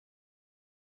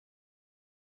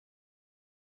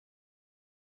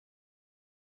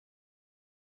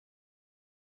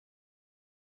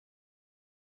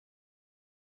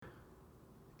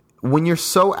when you're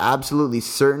so absolutely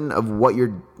certain of what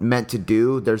you're meant to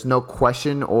do, there's no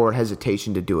question or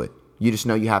hesitation to do it. You just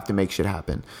know you have to make shit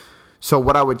happen. So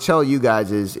what I would tell you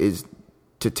guys is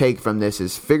to take from this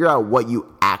is figure out what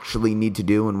you actually need to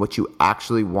do and what you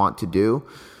actually want to do,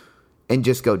 and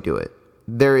just go do it.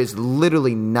 There is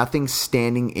literally nothing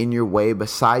standing in your way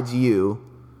besides you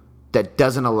that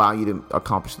doesn't allow you to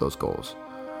accomplish those goals.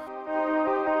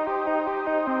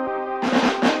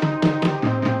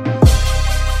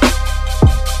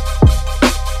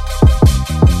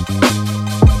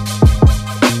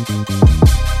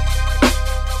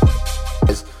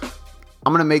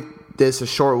 I'm going to make this a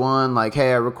short one. Like,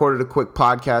 hey, I recorded a quick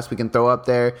podcast we can throw up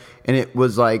there. And it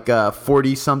was like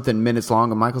 40-something minutes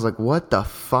long. And Michael's like, what the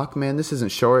fuck, man? This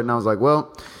isn't short. And I was like,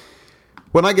 well,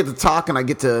 when I get to talk and I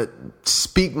get to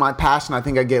speak my passion, I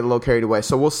think I get a little carried away.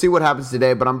 So we'll see what happens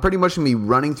today. But I'm pretty much going to be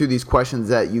running through these questions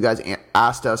that you guys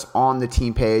asked us on the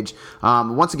team page.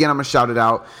 Once again, I'm going to shout it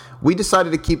out. We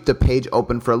decided to keep the page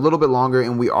open for a little bit longer,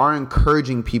 and we are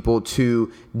encouraging people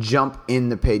to jump in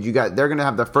the page. They're going to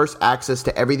have the first access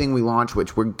to everything we launch,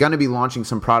 which we're going to be launching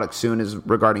some products soon is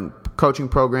regarding coaching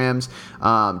programs,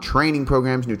 training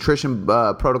programs, nutrition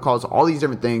protocols, all these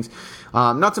different things.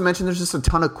 Not to mention there's just a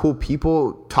ton of cool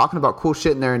people talking about cool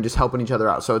shit in there and just helping each other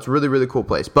out. So it's a really, really cool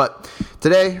place. But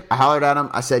today I hollered at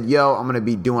him. I said, yo, I'm going to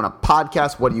be doing a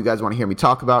podcast. What do you guys want to hear me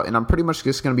talk about? And I'm pretty much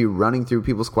just going to be running through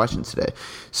people's questions today.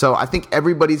 So I think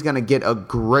everybody's going to get a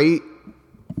great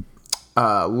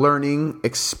learning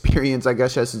experience, I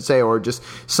guess I should say, or just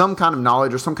some kind of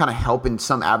knowledge or some kind of help in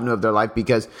some avenue of their life,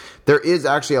 because there is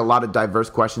actually a lot of diverse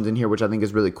questions in here, which I think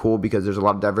is really cool because there's a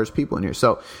lot of diverse people in here.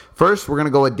 So first, we're going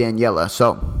to go with Daniela.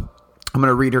 So I'm going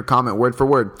to read her comment word for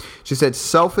word. She said,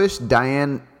 selfish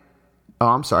Diane. Oh,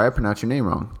 I'm sorry. I pronounced your name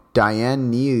wrong. Diane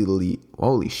Neely.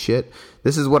 Holy shit.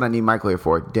 This is what I need Michael here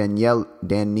for.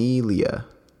 Danielia.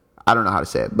 I don't know how to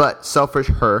say it, but selfish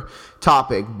her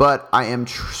topic. But I am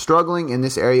struggling in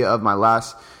this area of my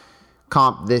last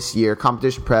comp this year,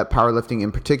 competition prep, powerlifting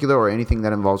in particular, or anything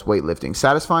that involves weightlifting.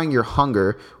 Satisfying your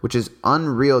hunger, which is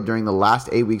unreal during the last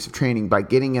 8 weeks of training by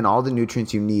getting in all the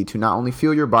nutrients you need to not only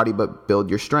fuel your body, but build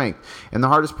your strength. And the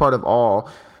hardest part of all,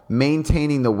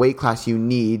 maintaining the weight class you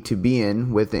need to be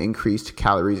in with the increased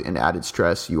calories and added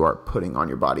stress you are putting on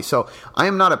your body. So I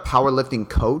am not a powerlifting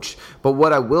coach, but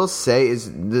what I will say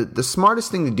is the smartest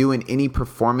thing to do in any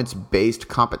performance-based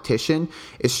competition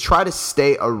is try to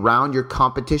stay around your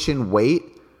competition weight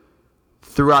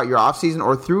throughout your offseason,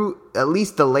 or through at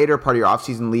least the later part of your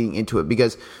offseason leading into it.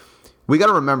 Because we got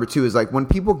to remember too is like when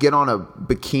people get on a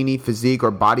bikini physique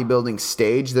or bodybuilding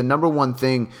stage, the number one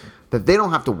thing that they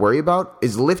don't have to worry about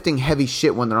is lifting heavy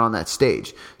shit when they're on that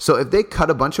stage. So if they cut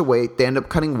a bunch of weight, they end up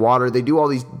cutting water, they do all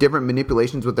these different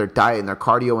manipulations with their diet and their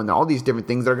cardio and all these different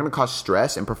things that are going to cause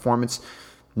stress and performance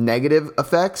negative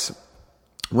effects.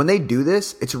 When they do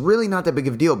this, it's really not that big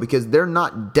of a deal because they're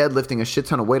not deadlifting a shit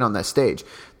ton of weight on that stage.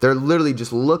 They're literally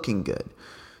just looking good.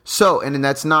 So, and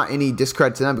that's not any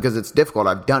discredit to them because it's difficult.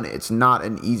 I've done it. It's not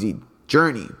an easy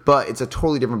journey, but it's a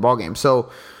totally different ballgame. So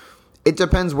it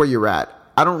depends where you're at.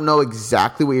 I don't know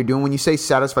exactly what you're doing. When you say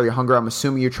satisfy your hunger, I'm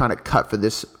assuming you're trying to cut for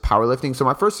this powerlifting. So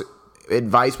my first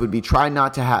advice would be try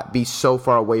not to be so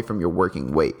far away from your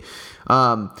working weight.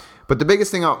 But the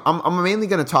biggest thing, I'm mainly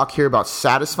going to talk here about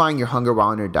satisfying your hunger while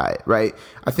on your diet, right?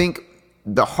 I think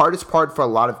the hardest part for a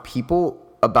lot of people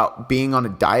about being on a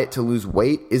diet to lose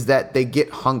weight is that they get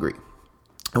hungry.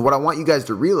 And what I want you guys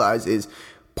to realize is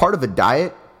part of a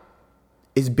diet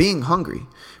is being hungry.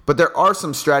 But there are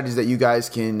some strategies that you guys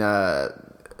can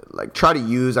try to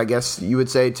use, I guess you would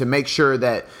say, to make sure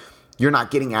that you're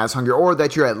not getting as hungry, or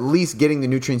that you're at least getting the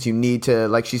nutrients you need to,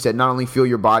 like she said, not only fuel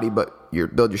your body, but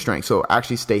build your strength. So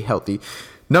actually stay healthy.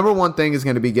 Number one thing is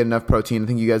going to be get enough protein. I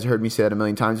think you guys heard me say that a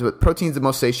million times, but protein is the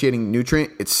most satiating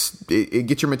nutrient. It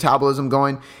gets your metabolism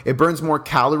going. It burns more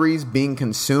calories being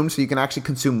consumed, so you can actually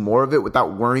consume more of it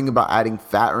without worrying about adding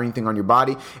fat or anything on your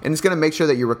body. And it's going to make sure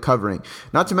that you're recovering.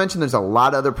 Not to mention there's a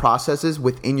lot of other processes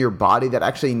within your body that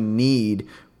actually need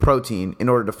protein in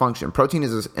order to function. Protein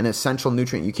is an essential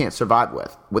nutrient you can't survive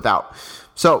without.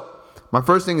 So my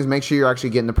first thing is make sure you're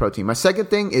actually getting the protein. My second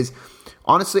thing is,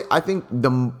 honestly, I think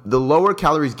the lower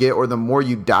calories get, or the more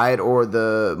you diet, or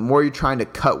the more you're trying to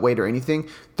cut weight or anything,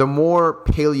 the more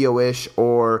paleo-ish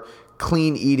or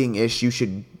clean eating-ish you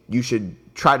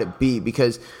should try to be.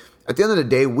 Because at the end of the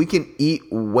day, we can eat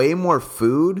way more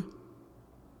food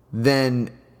and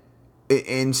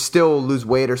still lose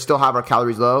weight or still have our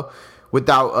calories low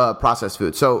without processed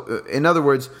food. So in other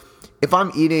words, if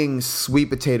I'm eating sweet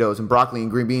potatoes and broccoli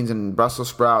and green beans and Brussels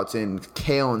sprouts and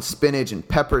kale and spinach and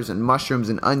peppers and mushrooms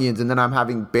and onions, and then I'm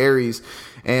having berries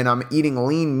and I'm eating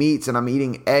lean meats and I'm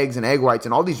eating eggs and egg whites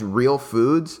and all these real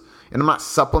foods, and I'm not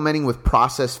supplementing with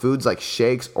processed foods like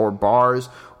shakes or bars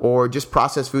or just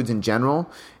processed foods in general,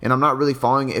 and I'm not really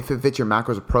following If It Fits Your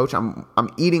Macros approach, I'm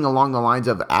eating along the lines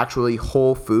of actually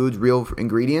whole foods, real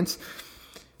ingredients,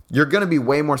 you're going to be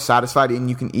way more satisfied and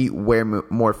you can eat way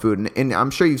more food. And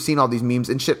I'm sure you've seen all these memes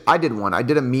and shit. I did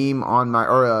a meme on my,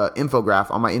 or a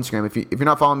infograph on my Instagram. If you're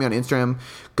not following me on Instagram,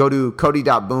 go to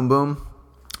Cody.boomboom.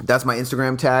 That's my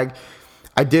Instagram tag.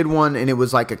 I did one and it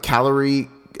was like a calorie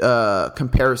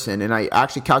comparison, and I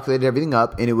actually calculated everything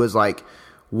up, and it was like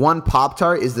one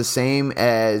Pop-Tart is the same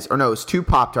as, or no, it's 2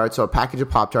 Pop-Tarts, so a package of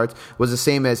Pop-Tarts was the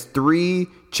same as 3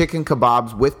 chicken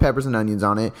kebabs with peppers and onions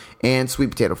on it and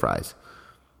sweet potato fries.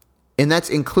 And that's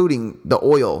including the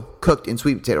oil cooked in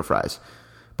sweet potato fries.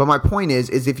 But my point is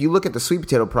if you look at the sweet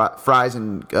potato fries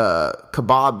and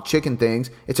kebab chicken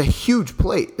things, it's a huge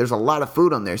plate. There's a lot of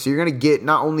food on there. So you're going to get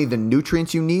not only the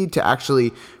nutrients you need to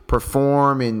actually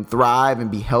perform and thrive and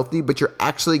be healthy, but you're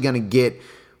actually going to get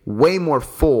way more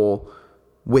full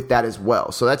with that as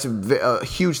well. So that's a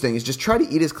huge thing, is just try to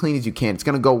eat as clean as you can. It's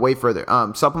going to go way further.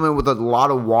 Supplement with a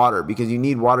lot of water, because you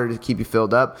need water to keep you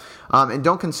filled up. And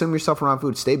don't consume yourself around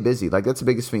food. Stay busy. Like, that's the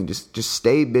biggest thing. Just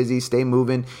stay busy, stay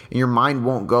moving, and your mind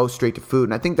won't go straight to food.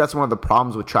 And I think that's one of the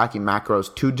problems with tracking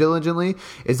macros too diligently,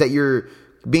 is that you're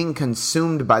being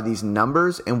consumed by these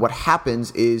numbers. And what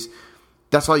happens is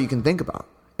that's all you can think about.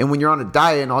 And when you're on a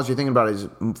diet and all you're thinking about is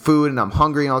food and I'm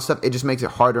hungry and all that stuff, it just makes it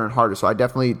harder and harder. So I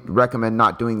definitely recommend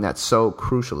not doing that so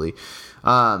crucially.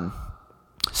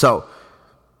 So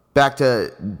back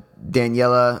to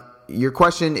Daniela. Your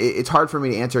question, it's hard for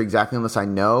me to answer exactly unless I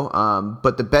know.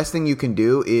 But the best thing you can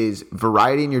do is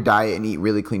variety in your diet and eat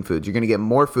really clean foods. You're going to get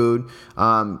more food,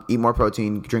 eat more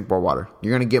protein, drink more water.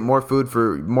 You're going to get more food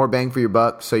for more bang for your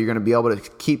buck. So you're going to be able to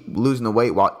keep losing the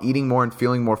weight while eating more and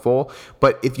feeling more full.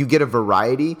 But if you get a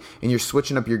variety and you're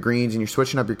switching up your greens and you're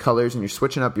switching up your colors and you're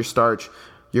switching up your starch,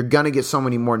 you're going to get so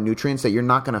many more nutrients that you're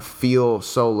not going to feel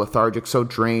so lethargic, so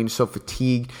drained, so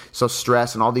fatigued, so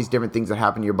stressed, and all these different things that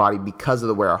happen to your body because of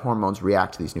the way our hormones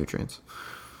react to these nutrients.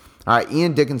 All right,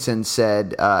 Ian Dickinson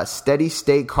said, steady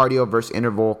state cardio versus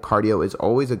interval cardio is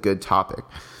always a good topic.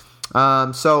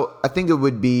 So I think it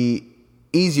would be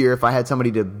easier if I had somebody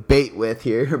to debate with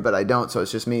here, but I don't, so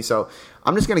it's just me. So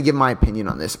I'm just going to give my opinion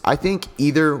on this. I think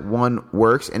either one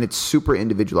works, and it's super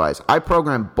individualized. I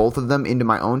program both of them into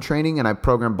my own training, and I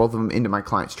program both of them into my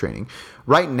clients' training.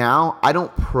 Right now, I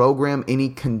don't program any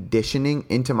conditioning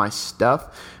into my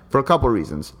stuff for a couple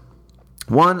reasons.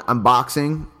 One, I'm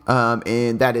boxing,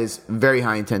 and that is very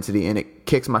high intensity, and it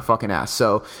kicks my fucking ass.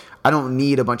 So I don't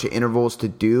need a bunch of intervals to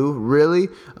do, really.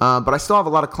 But I still have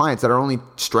a lot of clients that are only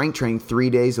strength training 3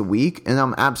 days a week, and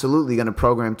I'm absolutely going to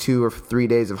program 2 or 3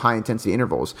 days of high-intensity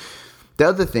intervals. The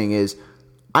other thing is,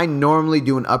 I normally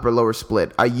do an upper-lower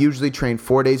split. I usually train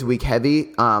 4 days a week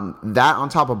heavy. That on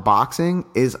top of boxing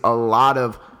is a lot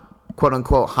of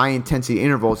quote-unquote high-intensity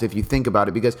intervals if you think about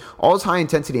it, because all this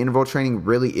high-intensity interval training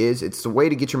really is, it's a way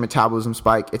to get your metabolism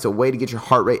spike, it's a way to get your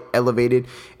heart rate elevated,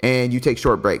 and you take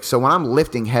short breaks. So when I'm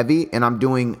lifting heavy and I'm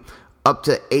doing up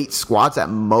to 8 squats at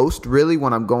most, really,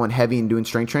 when I'm going heavy and doing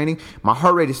strength training, my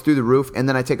heart rate is through the roof, and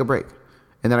then I take a break,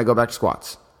 and then I go back to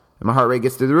squats. And my heart rate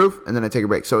gets through the roof, and then I take a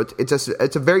break. So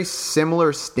it's a very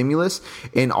similar stimulus,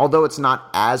 and although it's not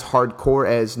as hardcore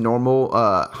as normal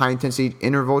high-intensity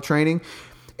interval training,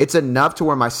 it's enough to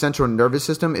where my central nervous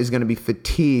system is going to be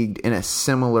fatigued in a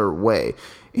similar way.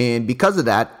 And because of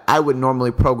that, I would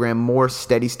normally program more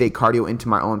steady state cardio into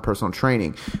my own personal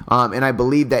training. And I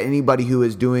believe that anybody who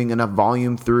is doing enough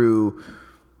volume through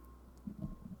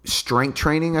strength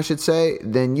training, I should say,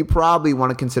 then you probably want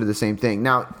to consider the same thing.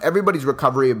 Now, everybody's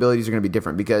recovery abilities are going to be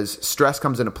different because stress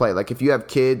comes into play. Like if you have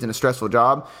kids and a stressful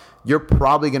job, you're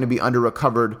probably going to be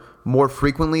under-recovered more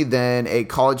frequently than a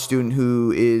college student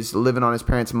who is living on his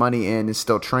parents' money and is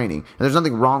still training. And there's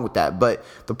nothing wrong with that. But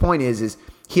the point is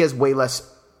he has way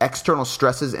less external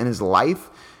stresses in his life.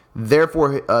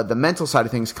 Therefore, the mental side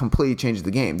of things completely changes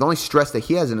the game. The only stress that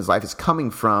he has in his life is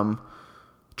coming from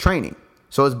training.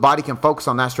 So his body can focus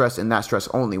on that stress and that stress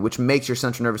only, which makes your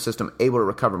central nervous system able to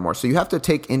recover more. So you have to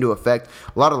take into effect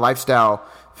a lot of lifestyle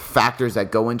factors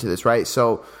that go into this, right?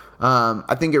 So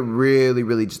I think it really,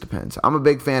 really just depends. I'm a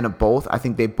big fan of both. I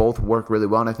think they both work really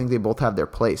well, and I think they both have their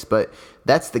place. But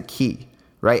that's the key,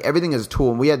 right? Everything is a tool.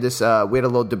 And we had a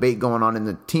little debate going on in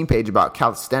the team page about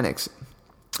calisthenics,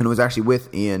 and it was actually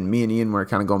with Ian. Me and Ian were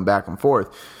kind of going back and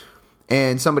forth.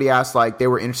 And somebody asked, like, they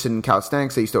were interested in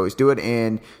calisthenics. They used to always do it,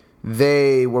 and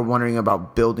they were wondering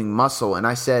about building muscle. And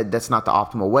I said, that's not the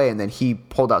optimal way. And then he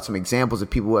pulled out some examples of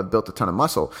people who have built a ton of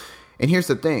muscle. And here's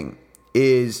the thing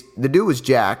is the dude was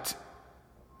jacked.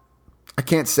 I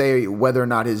can't say whether or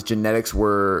not his genetics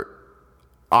were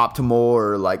optimal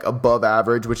or like above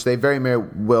average, which they very may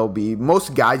well be.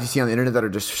 Most guys you see on the internet that are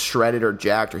just shredded or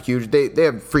jacked or huge, they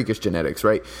have freakish genetics,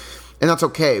 right? And that's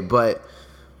okay. But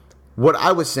what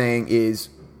I was saying is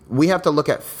we have to look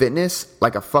at fitness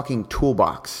like a fucking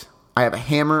toolbox. I have a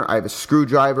hammer, I have a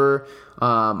screwdriver,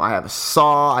 I have a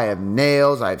saw, I have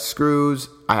nails, I have screws,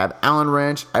 I have Allen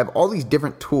wrench, I have all these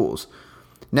different tools.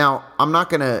 Now, I'm not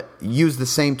going to use the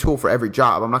same tool for every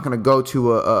job. I'm not going to go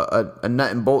to a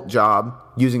nut and bolt job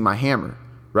using my hammer,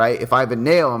 right? If I have a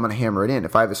nail, I'm going to hammer it in.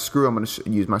 If I have a screw, I'm going to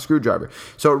use my screwdriver.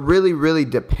 So it really, really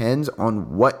depends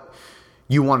on what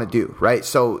you want to do, right?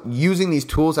 So using these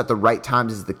tools at the right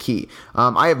times is the key.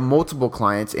 I have multiple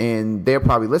clients, and they're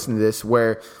probably listening to this,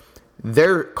 where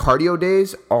their cardio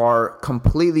days are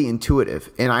completely intuitive.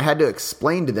 And I had to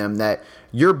explain to them that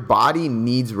your body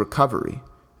needs recovery.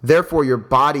 Therefore, your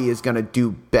body is going to do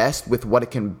best with what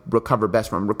it can recover best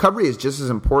from. Recovery is just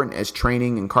as important as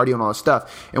training and cardio and all this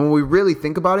stuff. And when we really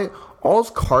think about it, all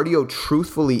cardio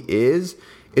truthfully is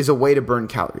a way to burn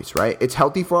calories, right? It's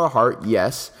healthy for our heart,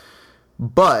 yes.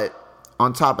 But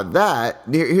on top of that,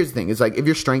 here's the thing. It's like if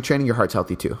you're strength training, your heart's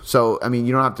healthy too. So, I mean,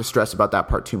 you don't have to stress about that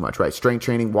part too much, right? Strength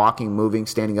training, walking, moving,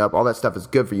 standing up, all that stuff is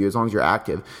good for you as long as you're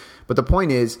active. But the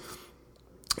point is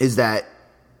that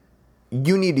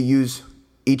you need to use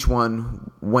each one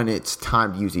when it's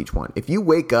time to use each one. If you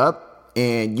wake up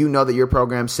and you know that your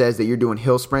program says that you're doing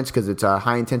hill sprints because it's a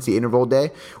high intensity interval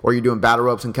day, or you're doing battle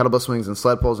ropes and kettlebell swings and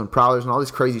sled pulls and prowlers and all this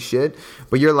crazy shit,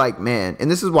 but you're like, man, and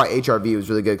this is why HRV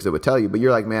was really good because it would tell you, but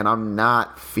you're like, man, I'm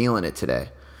not feeling it today.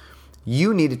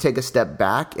 You need to take a step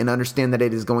back and understand that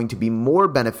it is going to be more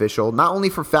beneficial, not only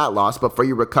for fat loss, but for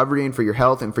your recovery and for your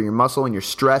health and for your muscle and your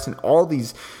stress and all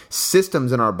these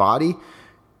systems in our body,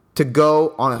 to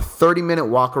go on a 30-minute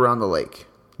walk around the lake,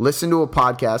 listen to a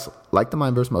podcast like the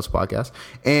Mind vs. Muscle podcast,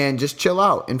 and just chill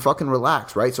out and fucking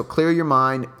relax, right? So clear your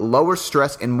mind, lower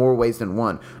stress in more ways than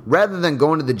one. Rather than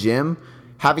going to the gym,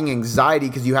 having anxiety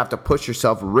because you have to push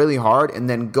yourself really hard and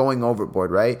then going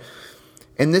overboard, right?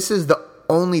 And this is the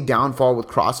only downfall with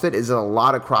CrossFit, is that a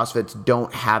lot of CrossFits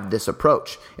don't have this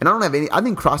approach. And I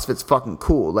think CrossFit's fucking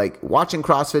cool. Like, watching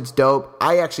CrossFit's dope.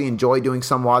 I actually enjoy doing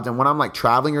some WODs, and when I'm like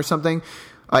traveling or something,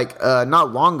 like,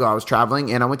 not long ago, I was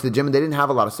traveling and I went to the gym and they didn't have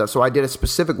a lot of stuff. So I did a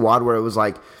specific WOD where it was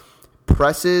like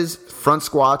presses, front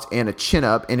squats, and a chin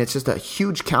up. And it's just a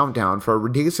huge countdown for a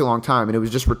ridiculously long time. And it was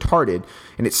just retarded.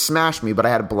 And it smashed me, but I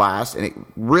had a blast. And it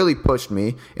really pushed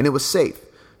me. And it was safe.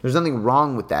 There's nothing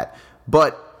wrong with that.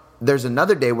 But there's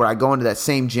another day where I go into that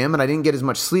same gym and I didn't get as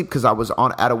much sleep because I was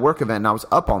at a work event and I was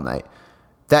up all night.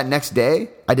 That next day,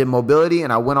 I did mobility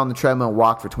and I went on the treadmill and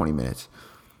walked for 20 minutes.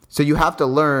 So you have to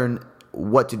learn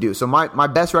what to do. So my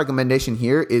best recommendation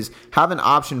here is have an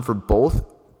option for both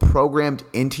programmed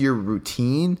into your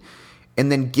routine,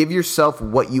 and then give yourself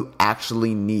what you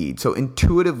actually need. So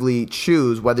intuitively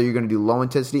choose whether you're going to do low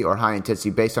intensity or high intensity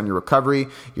based on your recovery,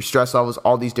 your stress levels,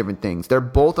 all these different things. They're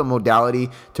both a modality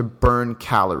to burn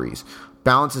calories.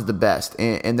 Balance is the best.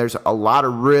 And there's a lot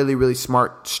of really, really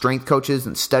smart strength coaches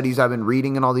and studies I've been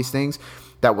reading and all these things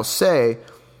that will say,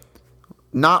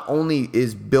 not only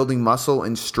is building muscle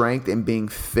and strength and being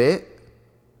fit,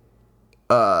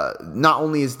 not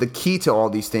only is the key to all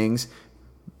these things,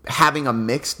 having a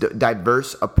mixed,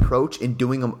 diverse approach and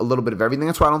doing a little bit of everything.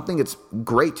 That's why I don't think it's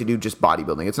great to do just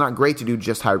bodybuilding. It's not great to do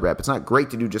just high rep. It's not great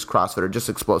to do just CrossFit or just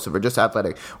explosive or just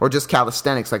athletic or just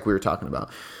calisthenics like we were talking about.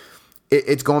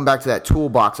 It's going back to that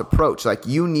toolbox approach. Like,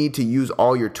 you need to use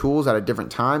all your tools at a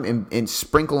different time and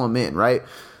sprinkle them in, right?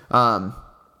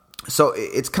 So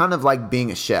it's kind of like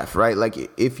being a chef, right? Like,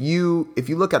 if you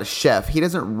look at a chef, he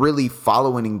doesn't really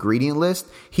follow an ingredient list.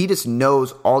 He just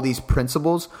knows all these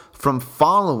principles from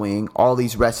following all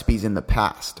these recipes in the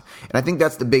past. And I think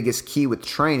that's the biggest key with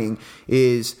training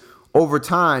is over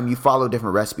time, you follow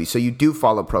different recipes. So you do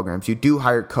follow programs, you do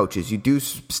hire coaches, you do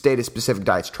stay to specific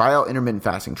diets, try out intermittent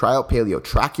fasting, try out paleo,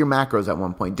 track your macros at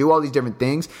one point, do all these different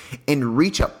things and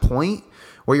reach a point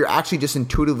where you're actually just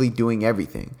intuitively doing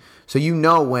everything. So you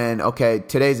know when, okay,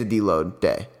 today's a deload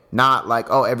day. Not like,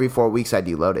 oh, every 4 weeks I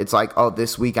deload. It's like, oh,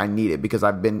 this week I need it because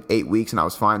I've been 8 weeks and I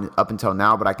was fine up until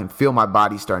now, but I can feel my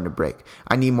body starting to break.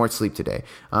 I need more sleep today.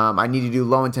 I need to do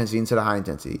low intensity instead of high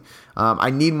intensity. I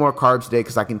need more carbs today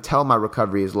because I can tell my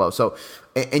recovery is low. So,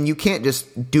 and you can't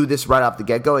just do this right off the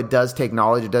get-go. It does take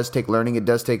knowledge. It does take learning. It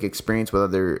does take experience with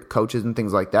other coaches and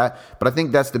things like that. But I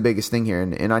think that's the biggest thing here.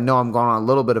 And I know I'm going on a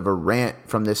little bit of a rant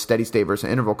from this steady state versus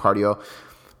interval cardio,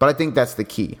 But I think that's the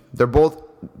key. They're both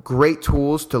great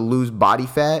tools to lose body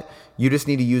fat. You just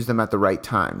need to use them at the right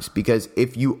times, because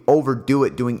if you overdo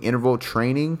it doing interval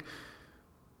training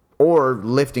or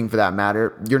lifting for that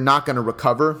matter, you're not going to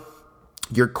recover.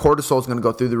 Your cortisol is going to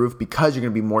go through the roof because you're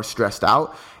going to be more stressed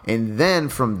out. And then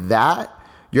from that,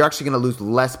 you're actually going to lose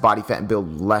less body fat and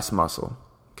build less muscle.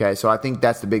 Okay, so I think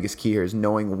that's the biggest key here, is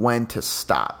knowing when to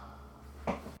stop.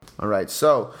 All right,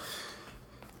 so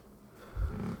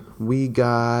we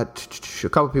got a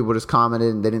couple people just commented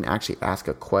and they didn't actually ask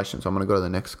a question. So I'm going to go to the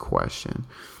next question.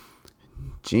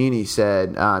 Jeannie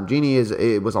said,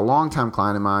 it was a long-time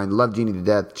client of mine. Love Jeannie to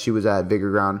death. She was at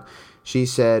Vigor Ground. She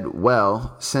said,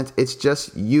 well, since it's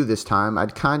just you this time,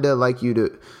 I'd kind of like you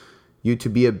to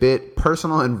be a bit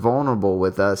personal and vulnerable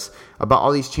with us about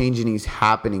all these changes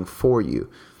happening for you.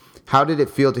 How did it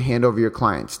feel to hand over your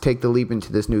clients, take the leap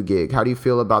into this new gig? How do you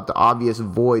feel about the obvious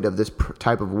void of this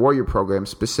type of warrior program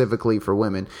specifically for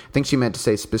women? I think she meant to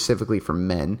say specifically for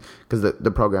men, because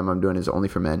the program I'm doing is only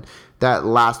for men. That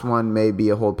last one may be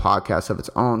a whole podcast of its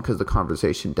own, because the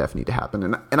conversation definitely need to happen.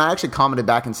 And I actually commented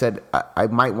back and said I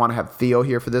might want to have Theo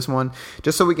here for this one,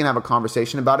 just so we can have a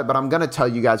conversation about it. But I'm going to tell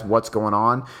you guys what's going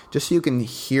on, just so you can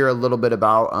hear a little bit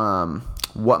about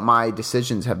what my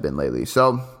decisions have been lately.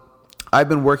 So I've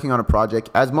been working on a project.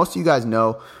 As most of you guys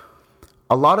know,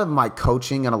 a lot of my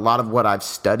coaching and a lot of what I've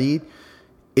studied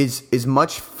is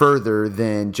much further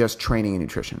than just training and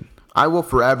nutrition. I will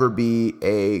forever be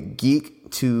a geek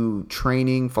to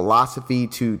training philosophy,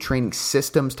 to training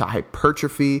systems, to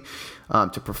hypertrophy,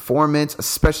 to performance,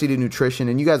 especially to nutrition.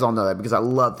 And you guys all know that because I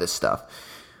love this stuff.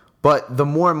 But the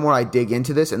more and more I dig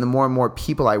into this, and the more and more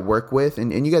people I work with,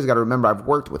 and you guys got to remember, I've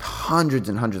worked with hundreds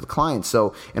and hundreds of clients.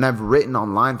 And I've written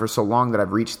online for so long that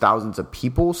I've reached thousands of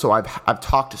people. So I've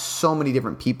talked to so many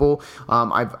different people.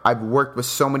 I've worked with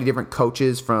so many different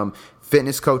coaches, from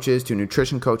fitness coaches to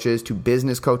nutrition coaches to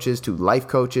business coaches to life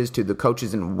coaches to the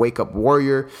coaches in Wake Up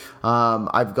Warrior.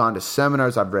 I've gone to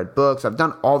seminars. I've read books. I've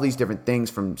done all these different things,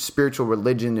 from spiritual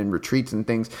religion and retreats and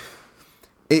things.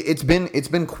 It's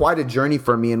been quite a journey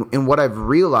for me, and what I've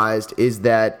realized is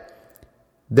that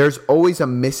there's always a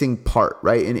missing part,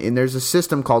 right? And there's a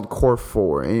system called Core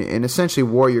 4, and essentially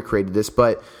Warrior created this,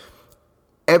 but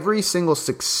every single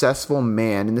successful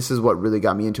man, and this is what really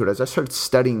got me into it, as I started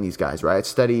studying these guys, right? I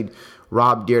studied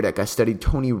Rob Dyrdek, I studied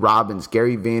Tony Robbins,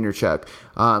 Gary Vaynerchuk,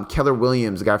 Keller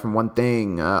Williams, the guy from One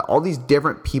Thing, all these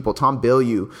different people, Tom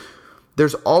Bilyeu.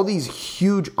 There's all these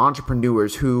huge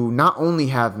entrepreneurs who not only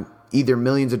have either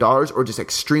millions of dollars or just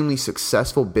extremely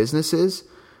successful businesses,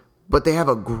 but they have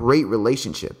a great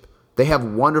relationship. They have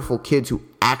wonderful kids who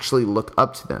actually look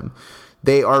up to them.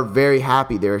 They are very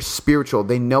happy. They're spiritual.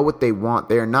 They know what they want.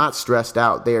 They are not stressed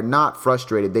out. They are not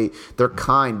frustrated. They're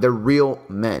kind. They're real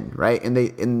men, right?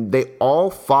 And they all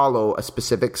follow a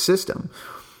specific system.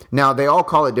 Now, they all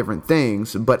call it different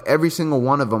things, but every single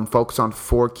one of them focus on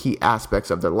 4 key aspects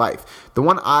of their life. The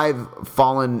one I've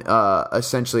fallen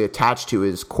essentially attached to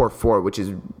is Core 4, which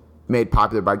is made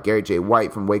popular by Gary J.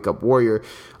 White from Wake Up Warrior,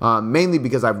 mainly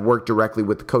because I've worked directly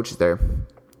with the coaches there.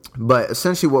 But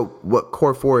essentially what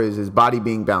Core 4 is body,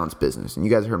 being, balance, business. And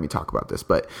you guys heard me talk about this,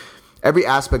 but every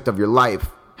aspect of your life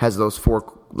has those 4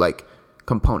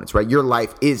 components, right? Your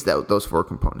life is those 4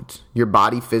 components. Your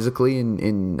body physically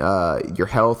and your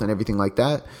health and everything like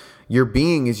that. Your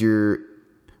being is your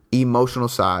emotional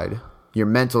side, your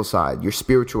mental side, your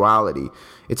spirituality.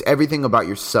 It's everything about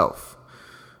yourself.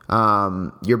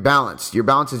 Your balance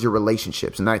is your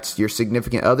relationships, and that's your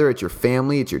significant other. It's your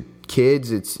family. It's your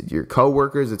kids. It's your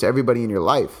coworkers. It's everybody in your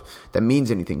life that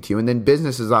means anything to you. And then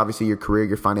business is obviously your career,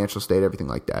 your financial state, everything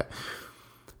like that.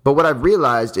 But what I've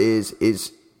realized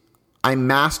is I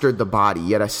mastered the body,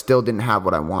 yet I still didn't have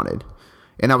what I wanted.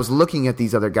 And I was looking at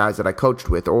these other guys that I coached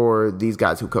with, or these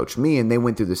guys who coached me, and they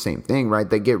went through the same thing, right?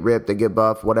 They get ripped, they get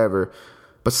buff, whatever.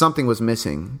 But something was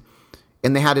missing.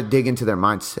 And they had to dig into their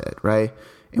mindset, right?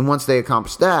 And once they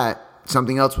accomplished that,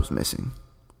 something else was missing.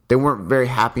 They weren't very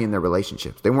happy in their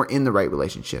relationships. They weren't in the right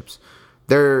relationships.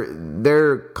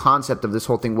 Their concept of this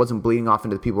whole thing wasn't bleeding off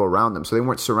into the people around them, so they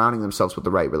weren't surrounding themselves with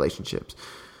the right relationships.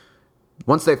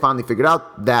 Once they finally figured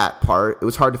out that part, it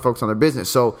was hard to focus on their business.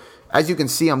 So as you can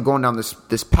see, I'm going down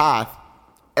this path.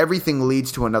 Everything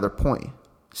leads to another point.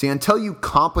 See, until you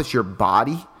accomplish your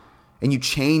body and you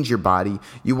change your body,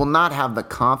 you will not have the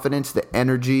confidence, the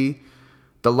energy,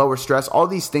 the lower stress, all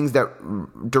these things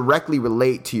that directly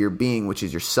relate to your being, which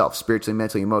is yourself, spiritually,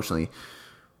 mentally, emotionally.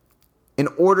 In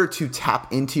order to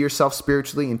tap into yourself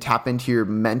spiritually and tap into your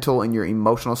mental and your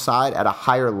emotional side at a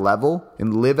higher level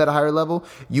and live at a higher level,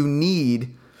 you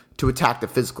need to attack the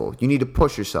physical. You need to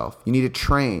push yourself. You need to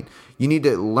train. You need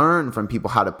to learn from people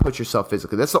how to push yourself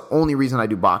physically. That's the only reason I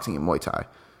do boxing and Muay Thai.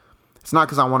 It's not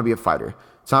because I want to be a fighter.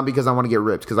 It's not because I want to get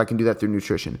ripped, because I can do that through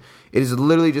nutrition. It is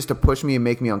literally just to push me and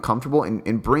make me uncomfortable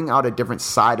and bring out a different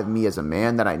side of me as a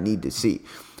man that I need to see.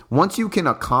 Once you can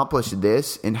accomplish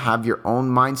this and have your own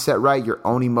mindset right, your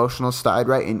own emotional side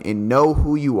right, and know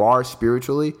who you are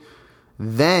spiritually,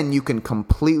 then you can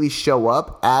completely show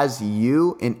up as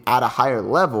you and at a higher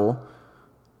level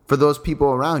for those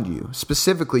people around you,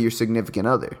 specifically your significant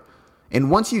other. And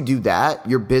once you do that,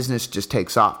 your business just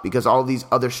takes off because all these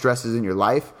other stresses in your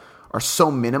life are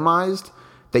so minimized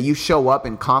that you show up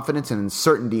in confidence and in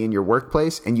certainty in your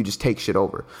workplace and you just take shit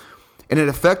over. And it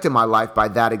affected my life by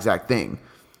that exact thing.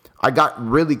 I got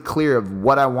really clear of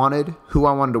what I wanted, who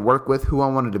I wanted to work with, who I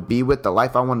wanted to be with, the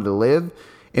life I wanted to live.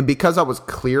 And because I was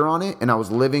clear on it and I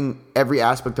was living every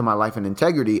aspect of my life in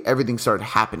integrity, everything started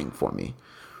happening for me.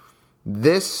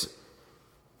 This,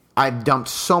 I've dumped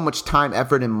so much time,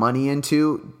 effort, and money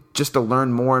into just to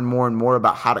learn more and more and more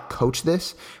about how to coach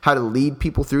this, how to lead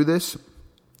people through this,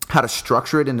 how to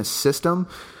structure it in a system,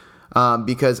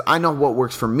 because I know what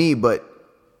works for me. But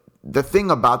the thing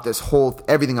about this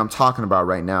everything I'm talking about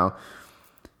right now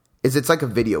is it's like a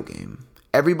video game.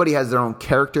 Everybody has their own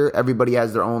character. Everybody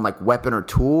has their own weapon or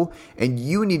tool, and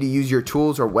you need to use your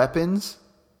tools or weapons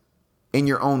in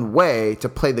your own way to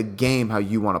play the game how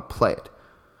you want to play it.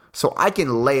 So I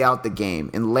can lay out the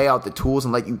game and lay out the tools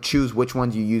and let you choose which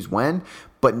ones you use when.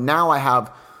 But now I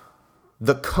have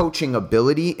the coaching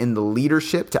ability and the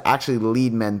leadership to actually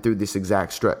lead men through this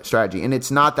exact strategy. And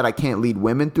it's not that I can't lead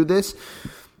women through this.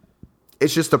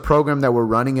 It's just a program that we're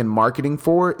running and marketing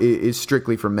for is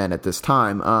strictly for men at this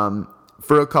time,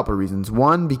 for a couple of reasons.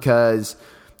 One, because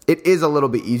it is a little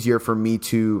bit easier for me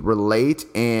to relate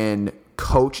and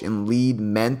coach and lead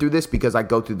men through this because I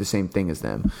go through the same thing as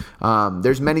them.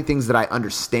 There's many things that I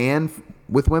understand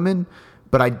with women,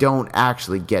 but I don't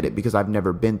actually get it because I've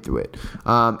never been through it.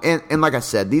 And like I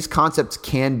said, these concepts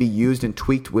can be used and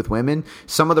tweaked with women.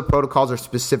 Some of the protocols are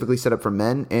specifically set up for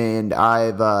men, and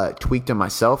I've tweaked them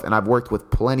myself, and I've worked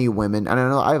with plenty of women. And I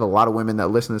know I have a lot of women that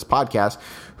listen to this podcast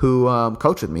who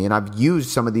coach with me, and I've used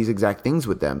some of these exact things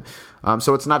with them.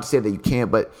 So it's not to say that you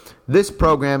can't, but this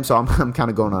program, so I'm kind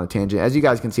of going on a tangent. As you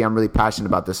guys can see, I'm really passionate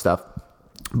about this stuff.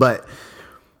 But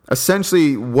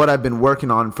essentially, what I've been working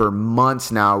on for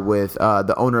months now with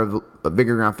the owner of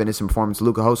Vigor Ground Fitness and Performance,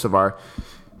 Luka Hocevar,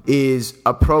 is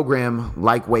a program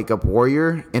like Wake Up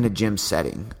Warrior in a gym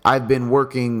setting. I've been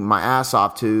working my ass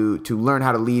off to learn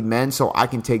how to lead men so I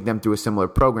can take them through a similar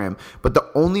program. But the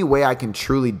only way I can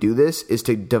truly do this is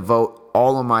to devote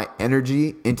all of my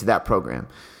energy into that program,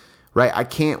 right? I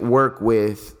can't work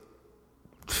with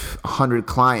 100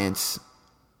 clients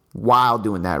while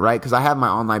doing that, right? Because I have my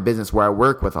online business where I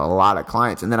work with a lot of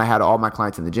clients, and then I had all my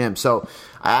clients in the gym. So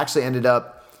I actually ended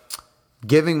up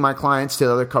giving my clients to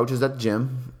the other coaches at the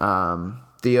gym,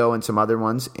 Theo and some other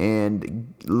ones,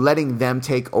 and letting them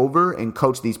take over and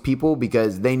coach these people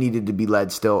because they needed to be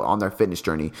led still on their fitness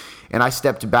journey. And I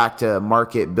stepped back to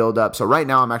market, build up. So right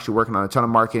now I'm actually working on a ton of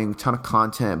marketing, ton of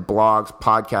content, blogs,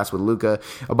 podcasts with Luka,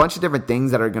 a bunch of different things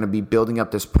that are going to be building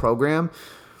up this program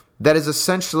that is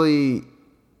essentially,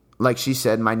 like she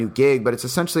said, my new gig, but it's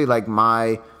essentially like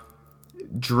my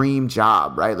dream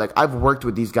job, right? Like I've worked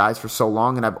with these guys for so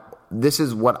long, and this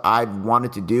is what I've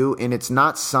wanted to do. And it's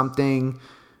not something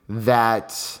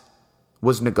that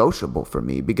was negotiable for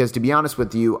me because, to be honest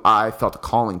with you, I felt a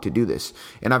calling to do this.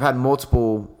 And I've had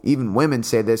multiple, even women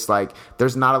say this, like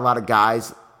there's not a lot of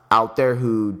guys out there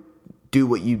who do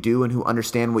what you do and who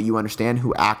understand what you understand,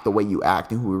 who act the way you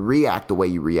act and who react the way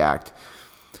you react.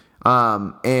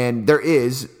 And there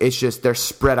is, it's just they're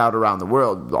spread out around the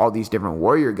world, all these different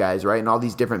warrior guys, right? And all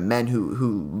these different men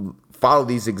who follow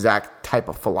these exact type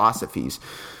of philosophies.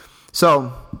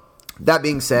 So that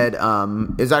being said,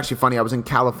 it's actually funny. I was in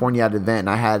California at an event,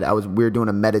 and we were doing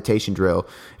a meditation drill,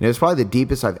 and it was probably the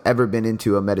deepest I've ever been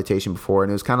into a meditation before.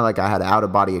 And it was kind of like I had an out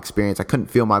of body experience. I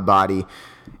couldn't feel my body,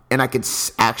 and I could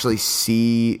actually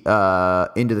see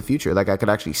into the future. Like I could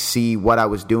actually see what I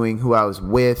was doing, who I was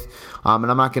with. And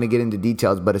I'm not going to get into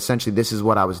details, but essentially this is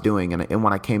what I was doing. And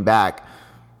when I came back,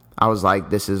 I was like,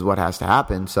 this is what has to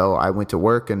happen. So I went to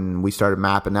work, and we started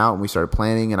mapping out, and we started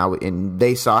planning, and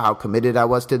they saw how committed I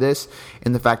was to this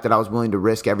and the fact that I was willing to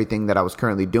risk everything that I was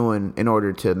currently doing in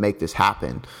order to make this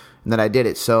happen. And then I did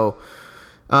it. So,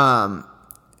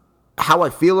 how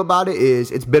I feel about it is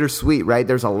it's bittersweet, right?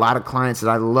 There's a lot of clients that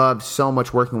I love so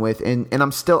much working with, and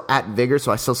I'm still at Vigor,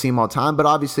 so I still see them all the time, but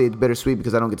obviously it's bittersweet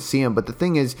because I don't get to see them. But the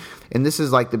thing is, and this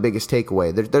is like the biggest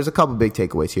takeaway, there's a couple big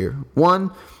takeaways here. One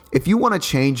if you want to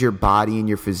change your body and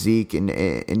your physique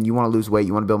and you want to lose weight,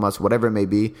 you want to build muscle, whatever it may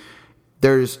be,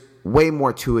 there's way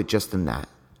more to it just than that.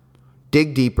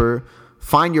 Dig deeper,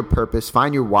 find your purpose,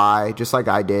 find your why, just like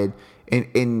I did.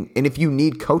 And if you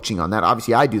need coaching on that,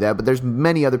 obviously I do that, but there's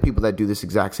many other people that do this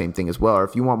exact same thing as well. Or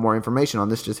if you want more information on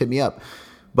this, just hit me up.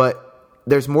 But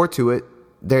there's more to it.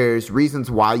 There's reasons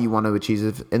why you want to achieve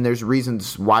it, and there's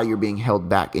reasons why you're being held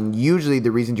back. And usually the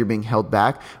reasons you're being held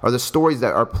back are the stories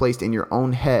that are placed in your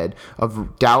own head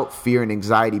of doubt, fear, and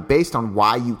anxiety based on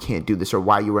why you can't do this or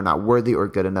why you are not worthy or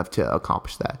good enough to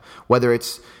accomplish that. Whether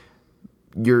it's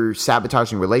you're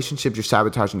sabotaging relationships, you're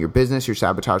sabotaging your business, you're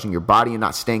sabotaging your body, and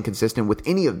not staying consistent with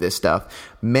any of this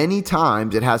stuff. Many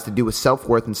times it has to do with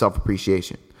self-worth and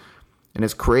self-appreciation. And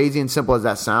as crazy and simple as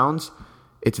that sounds,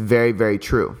 it's very, very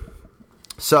true.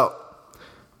 So,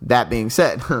 that being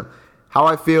said, how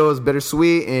I feel is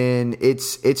bittersweet, and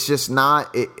it's just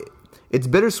not, it's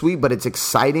bittersweet, but it's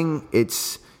exciting.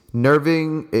 It's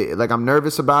nerving. I'm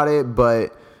nervous about it,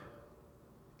 but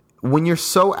when you're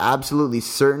so absolutely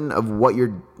certain of what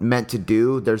you're meant to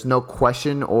do, there's no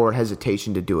question or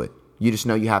hesitation to do it. You just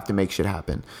know you have to make shit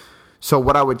happen. So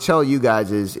what I would tell you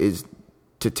guys is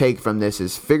to take from this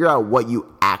is figure out what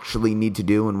you actually need to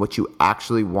do and what you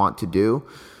actually want to do,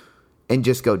 and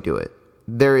just go do it.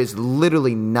 There is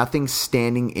literally nothing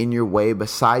standing in your way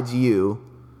besides you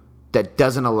that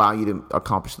doesn't allow you to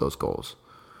accomplish those goals.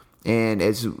 And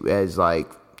as like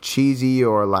cheesy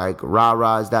or like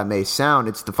rah-rah as that may sound,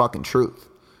 it's the fucking truth.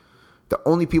 The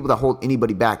only people that hold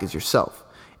anybody back is yourself.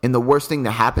 And the worst thing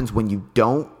that happens when you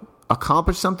don't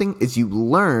accomplish something is you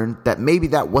learn that maybe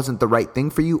that wasn't the right thing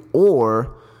for you,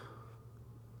 or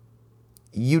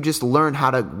you just learn how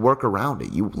to work around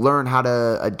it. You learn how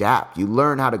to adapt. You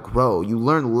learn how to grow. You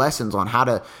learn lessons on how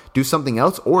to do something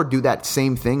else or do that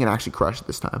same thing and actually crush it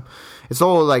this time. It's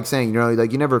all like saying,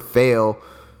 like you never fail,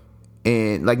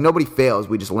 and like nobody fails.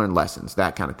 We just learn lessons,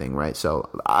 that kind of thing, right? So,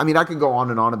 I mean, I could go on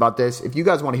and on about this. If you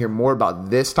guys want to hear more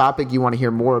about this topic, you want to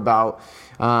hear more about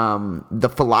the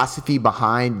philosophy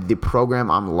behind the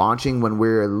program I'm launching, when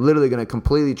we're literally going to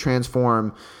completely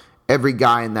transform every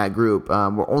guy in that group.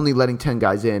 We're only letting 10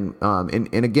 guys in.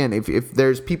 And again, if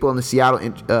there's people in the Seattle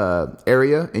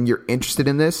area and you're interested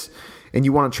in this and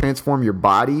you want to transform your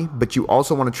body, but you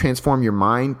also want to transform your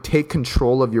mind, take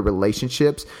control of your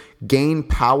relationships, gain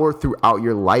power throughout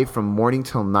your life from morning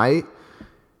till night,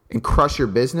 and crush your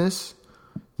business,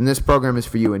 then this program is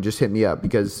for you. And just hit me up,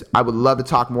 because I would love to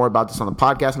talk more about this on the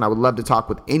podcast, and I would love to talk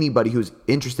with anybody who's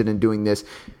interested in doing this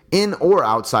in or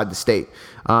outside the state,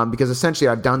 because essentially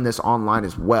I've done this online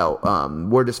as well.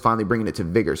 We're just finally bringing it to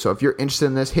vigor. So if you're interested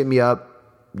in this, hit me up.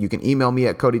 You can email me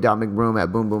at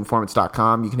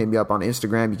cody.mcbroom@boomboomperformance.com. You can hit me up on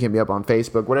Instagram. You can hit me up on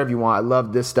Facebook, whatever you want. I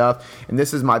love this stuff, and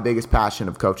this is my biggest passion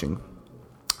of coaching.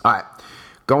 All right,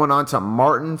 going on to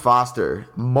Martin Foster.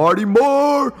 Marty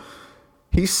Moore!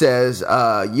 He says,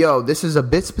 yo, this is a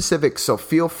bit specific, so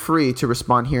feel free to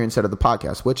respond here instead of the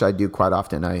podcast, which I do quite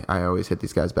often. I always hit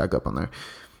these guys back up on there.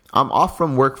 I'm off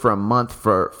from work for a month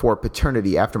for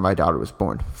paternity after my daughter was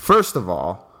born. First of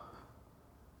all,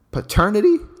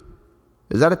 paternity?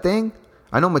 Is that a thing?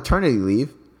 I know maternity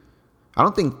leave. I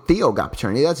don't think Theo got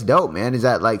paternity. That's dope, man. Is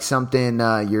that like something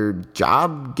your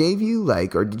job gave you?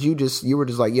 Like, or did you were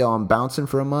just like, yo, I'm bouncing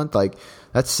for a month? Like,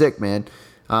 that's sick, man.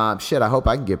 Shit, I hope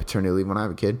I can get paternity leave when I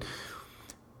have a kid.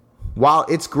 While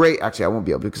it's great, actually I won't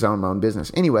be able to because I own my own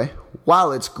business. Anyway,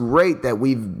 while it's great that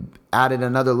we've added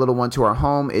another little one to our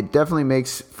home, it definitely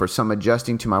makes for some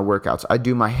adjusting to my workouts. I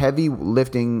do my heavy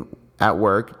lifting at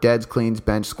work, deads, cleans,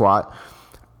 bench, squat.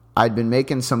 I'd been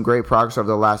making some great progress over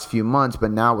the last few months,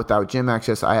 but now without gym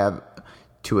access, I have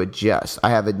to adjust. I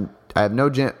have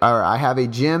a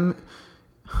gym.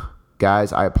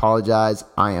 Guys, I apologize.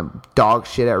 I am dog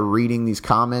shit at reading these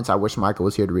comments. I wish Michael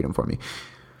was here to read them for me.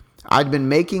 I'd been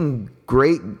making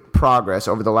great progress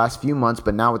over the last few months,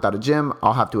 but now without a gym,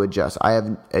 I'll have to adjust. I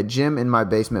have a gym in my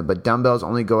basement, but dumbbells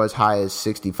only go as high as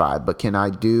 65. But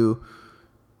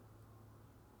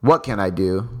what can I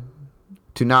do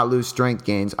to not lose strength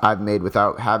gains I've made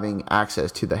without having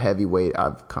access to the heavy weight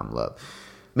I've come love?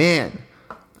 Man,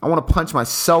 I want to punch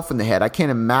myself in the head. I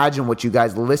can't imagine what you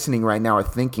guys listening right now are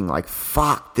thinking. Like,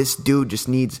 fuck, this dude just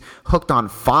needs hooked on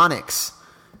phonics.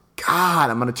 God,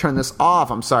 I'm going to turn this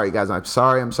off. I'm sorry, guys. I'm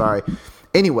sorry.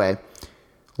 Anyway,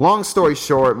 long story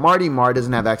short, Marty Marr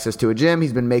doesn't have access to a gym.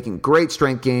 He's been making great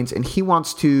strength gains, and he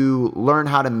wants to learn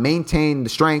how to maintain the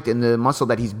strength and the muscle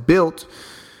that he's built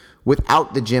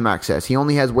without the gym access. He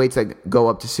only has weights that go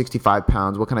up to 65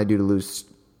 pounds. What can I do to lose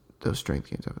those strength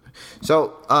gains over there.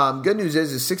 So, good news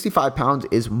is 65 pounds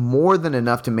is more than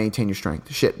enough to maintain your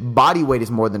strength. Shit, body weight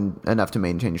is more than enough to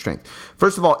maintain your strength.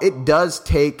 First of all, it does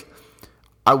take,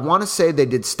 I want to say they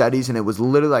did studies and it was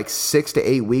literally like 6 to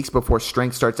 8 weeks before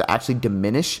strength starts to actually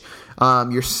diminish.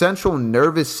 Your central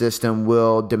nervous system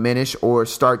will diminish or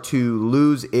start to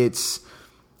lose its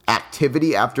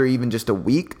activity after even just a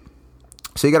week.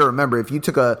 So you got to remember, if you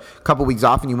took a couple weeks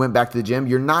off and you went back to the gym,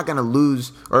 you're not going to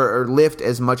lose or lift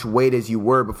as much weight as you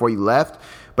were before you left.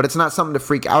 But it's not something to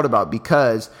freak out about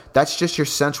because that's just your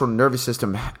central nervous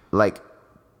system, like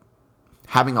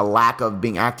having a lack of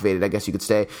being activated, I guess you could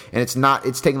say. And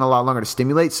it's taking a lot longer to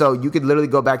stimulate. So you could literally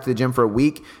go back to the gym for a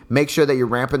week, make sure that you're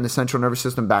ramping the central nervous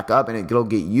system back up and it'll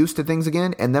get used to things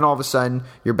again. And then all of a sudden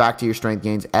you're back to your strength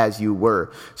gains as you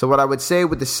were. So what I would say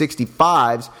with the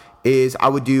 65s is I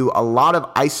would do a lot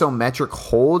of isometric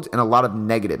holds and a lot of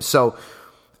negatives. So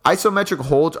isometric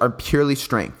holds are purely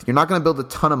strength. You're not going to build a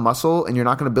ton of muscle and you're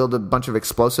not going to build a bunch of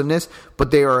explosiveness, but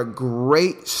they are a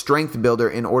great strength builder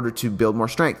in order to build more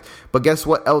strength. But guess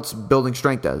what else building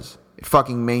strength does? It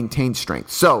fucking maintains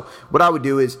strength. So what I would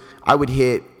do is I would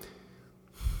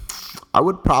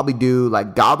probably do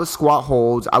like goblet squat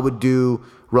holds. I would do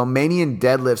Romanian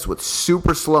deadlifts with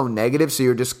super slow negatives, so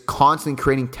you're just constantly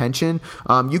creating tension.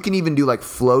 You can even do like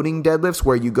floating deadlifts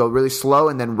where you go really slow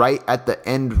and then right at the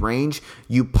end range,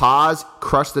 you pause,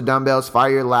 crush the dumbbells,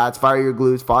 fire your lats, fire your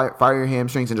glutes, fire your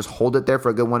hamstrings, and just hold it there for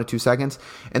a good 1 to 2 seconds,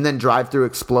 and then drive through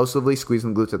explosively,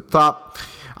 squeezing the glutes at the top.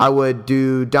 I would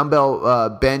do dumbbell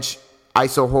bench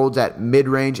iso holds at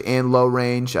mid-range and low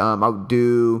range. I would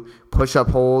do push-up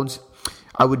holds.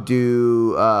 I would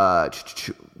do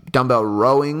dumbbell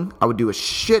rowing. I would do a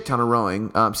shit ton of rowing.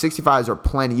 65s are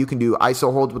plenty. You can do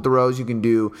iso holds with the rows. You can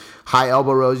do high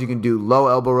elbow rows. You can do low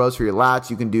elbow rows for your lats.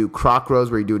 You can do croc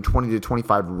rows where you're doing 20 to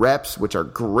 25 reps, which are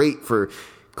great for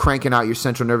cranking out your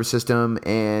central nervous system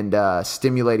and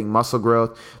stimulating muscle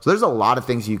growth. So there's a lot of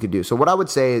things you could do. So what I would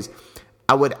say is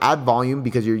I would add volume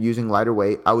because you're using lighter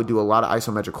weight. I would do a lot of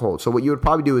isometric holds. So what you would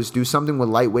probably do is do something with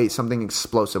lightweight, something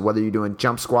explosive, whether you're doing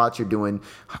jump squats, you're doing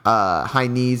high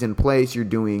knees in place, you're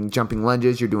doing jumping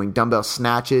lunges, you're doing dumbbell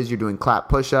snatches, you're doing clap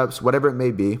push-ups, whatever it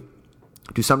may be.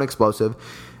 Do something explosive.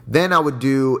 Then I would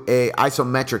do a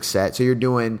isometric set. So you're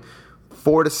doing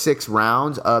 4 to 6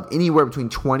 rounds of anywhere between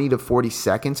 20 to 40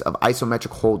 seconds of isometric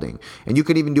holding. And you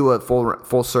could even do a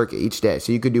full circuit each day.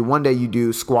 So you could do one day you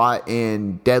do squat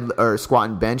and squat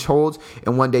and bench holds,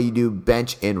 and one day you do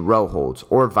bench and row holds,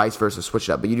 or vice versa, switch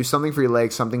it up. But you do something for your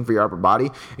legs, something for your upper body,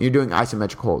 and you're doing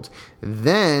isometric holds.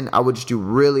 Then I would just do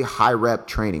really high rep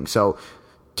training. So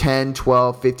 10,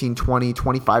 12, 15, 20,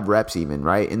 25 reps even,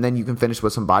 right? And then you can finish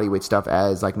with some bodyweight stuff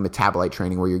as like metabolite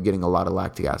training where you're getting a lot of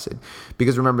lactic acid.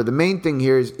 Because remember, the main thing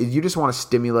here is you just want to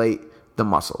stimulate the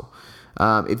muscle.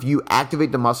 If you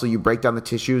activate the muscle, you break down the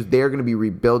tissues, they're going to be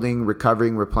rebuilding,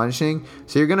 recovering, replenishing.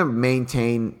 So you're going to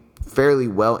maintain fairly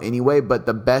well anyway, but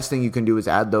the best thing you can do is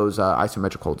add those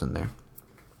isometric holds in there.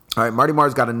 All right, Marty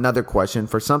Marr's got another question.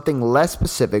 For something less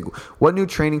specific, what new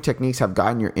training techniques have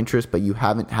gotten your interest, but you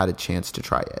haven't had a chance to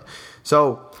try yet?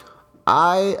 So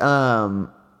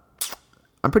I'm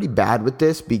pretty bad with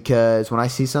this because when I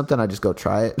see something, I just go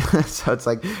try it. So it's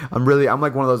like, I'm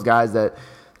like one of those guys that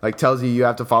like tells you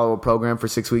have to follow a program for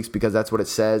 6 weeks because that's what it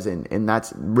says. And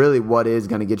that's really what is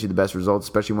going to get you the best results,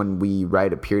 especially when we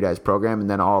write a periodized program, and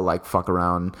then I'll like fuck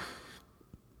around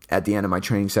at the end of my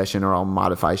training session, or I'll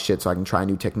modify shit so I can try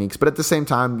new techniques. But at the same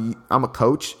time, I'm a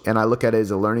coach and I look at it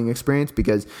as a learning experience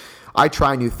because I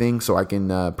try new things so I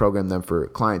can program them for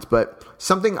clients. But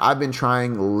something I've been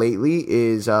trying lately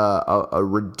is a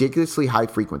ridiculously high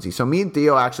frequency. So me and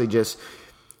Theo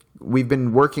we've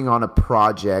been working on a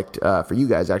project for you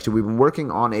guys. Actually, we've been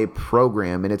working on a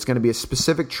program, and it's going to be a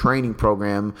specific training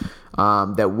program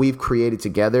that we've created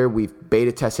together. We've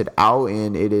beta tested out,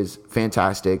 and it is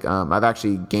fantastic. I've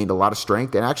actually gained a lot of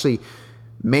strength and actually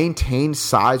maintained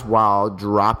size while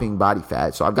dropping body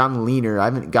fat. So I've gotten leaner. I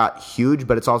haven't got huge,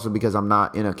 but it's also because I'm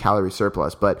not in a calorie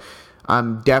surplus. But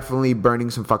I'm definitely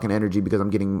burning some fucking energy because I'm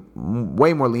getting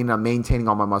way more lean. And I'm maintaining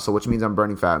all my muscle, which means I'm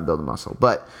burning fat and building muscle.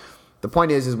 But the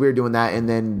point is we were doing that, and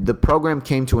then the program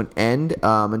came to an end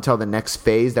until the next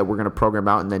phase that we're going to program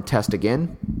out and then test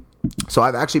again. So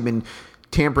I've actually been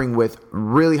tampering with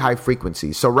really high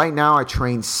frequencies. So right now I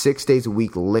train 6 days a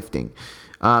week lifting,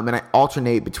 and I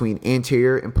alternate between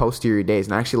anterior and posterior days,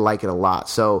 and I actually like it a lot.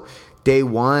 So day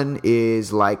one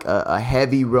is like a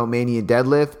heavy Romanian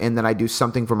deadlift, and then I do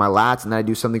something for my lats, and then I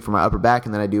do something for my upper back,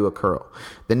 and then I do a curl.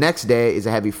 The next day is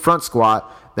a heavy front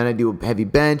squat. then I do a heavy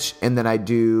bench, and then I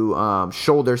do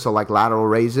shoulder, so like lateral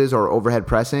raises or overhead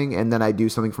pressing, and then I do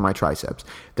something for my triceps.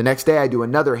 The next day I do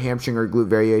another hamstring or glute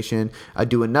variation, I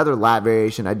do another lat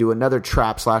variation, I do another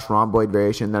trap/rhomboid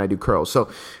variation, and then I do curls. So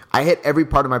I hit every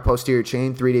part of my posterior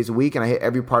chain 3 days a week, and I hit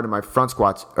every part of my front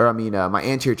squats, my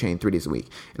anterior chain 3 days a week.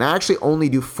 And I actually only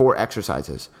do 4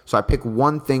 exercises. So I pick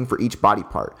one thing for each body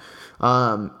part.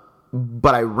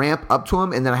 But I ramp up to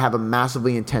them, and then I have a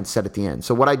massively intense set at the end.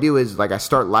 So what I do is, like, I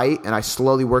start light, and I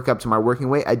slowly work up to my working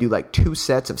weight. I do like 2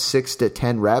 sets of 6 to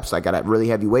 10 reps. I got a really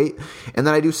heavy weight. And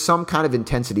then I do some kind of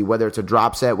intensity, whether it's a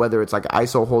drop set, whether it's like an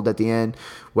iso hold at the end,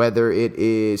 whether it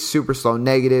is super slow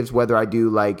negatives, whether I do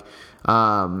like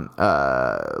a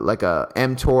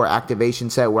mTOR activation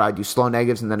set where I do slow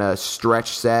negatives and then a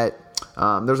stretch set.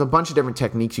 There's a bunch of different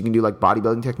techniques you can do, like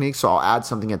bodybuilding techniques, so I'll add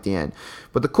something at the end.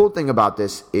 But the cool thing about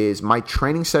this is my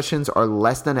training sessions are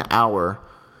less than an hour,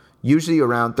 usually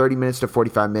around 30 minutes to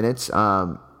 45 minutes.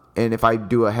 And if I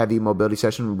do a heavy mobility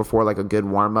session before, like a good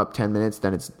warm-up, 10 minutes,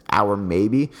 then it's an hour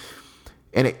maybe.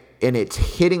 And it's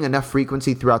hitting enough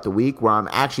frequency throughout the week where I'm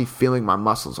actually feeling my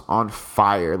muscles on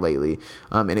fire lately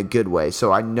in a good way.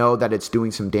 So I know that it's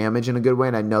doing some damage in a good way,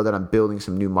 and I know that I'm building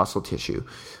some new muscle tissue.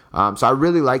 So I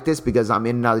really like this because I'm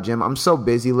in and out of the gym. I'm so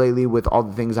busy lately with all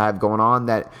the things I have going on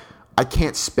that I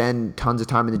can't spend tons of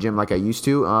time in the gym like I used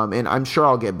to. And I'm sure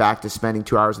I'll get back to spending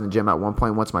 2 hours in the gym at one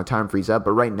point once my time frees up.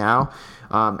 But right now,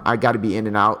 I got to be in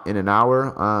and out in an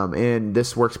hour. And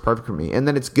this works perfect for me. And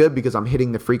then it's good because I'm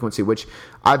hitting the frequency, which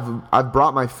I've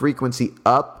brought my frequency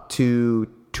up to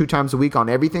 2 times a week on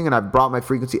everything, and I've brought my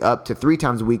frequency up to 3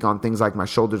 times a week on things like my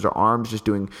shoulders or arms, just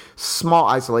doing small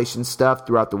isolation stuff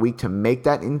throughout the week to make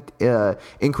that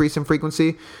increase in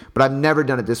frequency. But I've never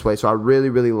done it this way, so I really,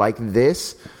 really like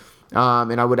this,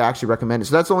 and I would actually recommend it.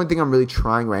 So that's the only thing I'm really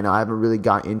trying right now. I haven't really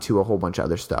got into a whole bunch of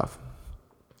other stuff.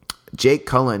 Jake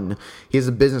Cullen, he has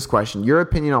a business question. Your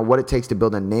opinion on what it takes to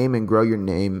build a name and grow your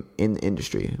name in the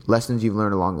industry. Lessons you've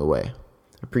learned along the way.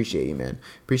 Appreciate you, man.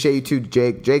 Appreciate you too,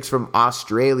 Jake. Jake's from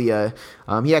Australia.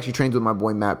 He actually trains with my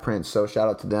boy Matt Prince, so shout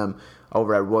out to them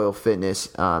over at Royal Fitness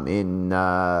in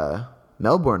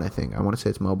Melbourne, I think. I want to say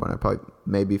it's Melbourne. I probably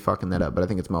may be fucking that up, but I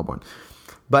think it's Melbourne.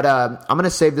 But I'm going to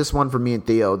save this one for me and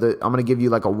Theo. I'm going to give you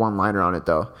like a one-liner on it,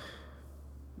 though.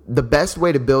 The best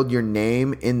way to build your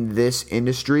name in this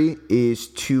industry is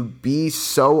to be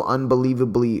so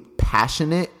unbelievably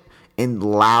passionate and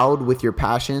loud with your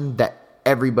passion that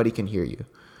everybody can hear you.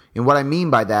 And what I mean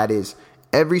by that is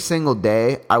every single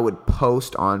day I would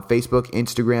post on Facebook,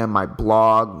 Instagram, my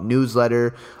blog,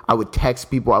 newsletter. I would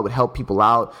text people. I would help people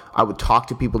out. I would talk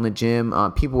to people in the gym.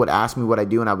 People would ask me what I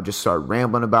do, and I would just start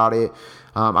rambling about it.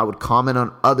 I would comment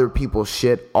on other people's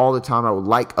shit all the time. I would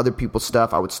like other people's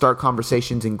stuff. I would start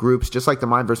conversations in groups, just like the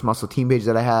Mind vs. Muscle team page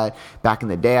that I had back in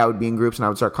the day. I would be in groups and I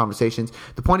would start conversations.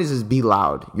 The point is be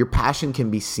loud. Your passion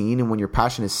can be seen, and when your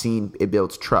passion is seen, it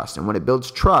builds trust. And when it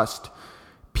builds trust,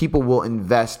 people will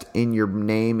invest in your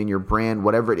name, in your brand,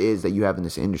 whatever it is that you have in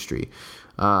this industry.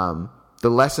 The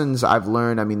lessons I've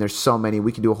learned, I mean, there's so many.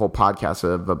 We could do a whole podcast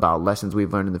about lessons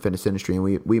we've learned in the fitness industry, and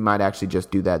we might actually just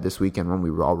do that this weekend when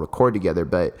we all record together.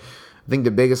 But I think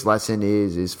the biggest lesson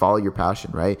is follow your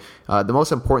passion, right? The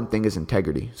most important thing is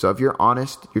integrity. So if you're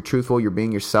honest, you're truthful, you're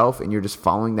being yourself, and you're just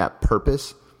following that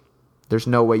purpose, there's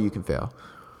no way you can fail.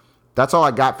 That's all I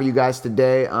got for you guys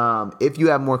today. If you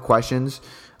have more questions,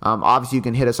 obviously you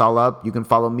can hit us all up. You can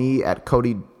follow me at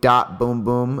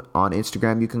Cody.boomboom on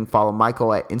Instagram. You can follow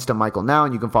Michael at InstaMichaelNow,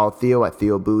 and you can follow Theo at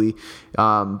Theo Bowie.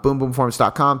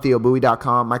 BoomBoomForms.com,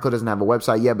 TheoBowie.com. Michael doesn't have a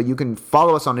website yet, but you can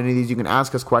follow us on any of these. You can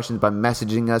ask us questions by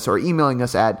messaging us or emailing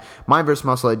us at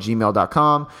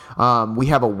mindvsmuscle@gmail.com. We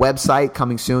have a website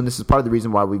coming soon. This is part of the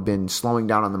reason why we've been slowing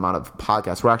down on the amount of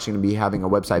podcasts. We're actually going to be having a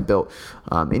website built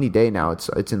any day now.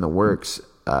 It's in the works.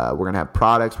 We're going to have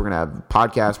products, we're going to have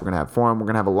podcasts, we're going to have forum, we're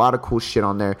going to have a lot of cool shit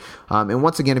on there. And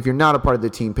once again, if you're not a part of the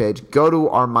team page, go to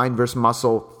our Mind vs.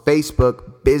 Muscle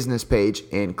Facebook business page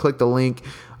and click the link.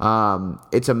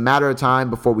 It's a matter of time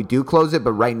before we do close it,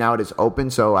 but right now it is open,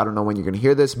 so I don't know when you're going to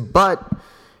hear this, but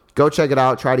go check it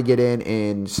out, try to get in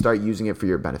and start using it for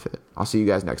your benefit. I'll see you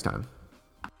guys next time.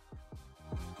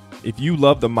 If you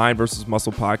love the Mind vs.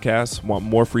 Muscle podcast, want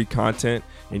more free content,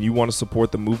 and you want to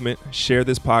support the movement, share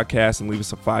this podcast and leave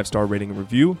us a 5-star rating and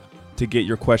review. To get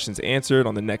your questions answered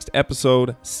on the next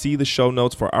episode, see the show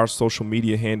notes for our social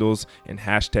media handles and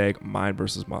hashtag Mind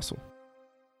vs. Muscle.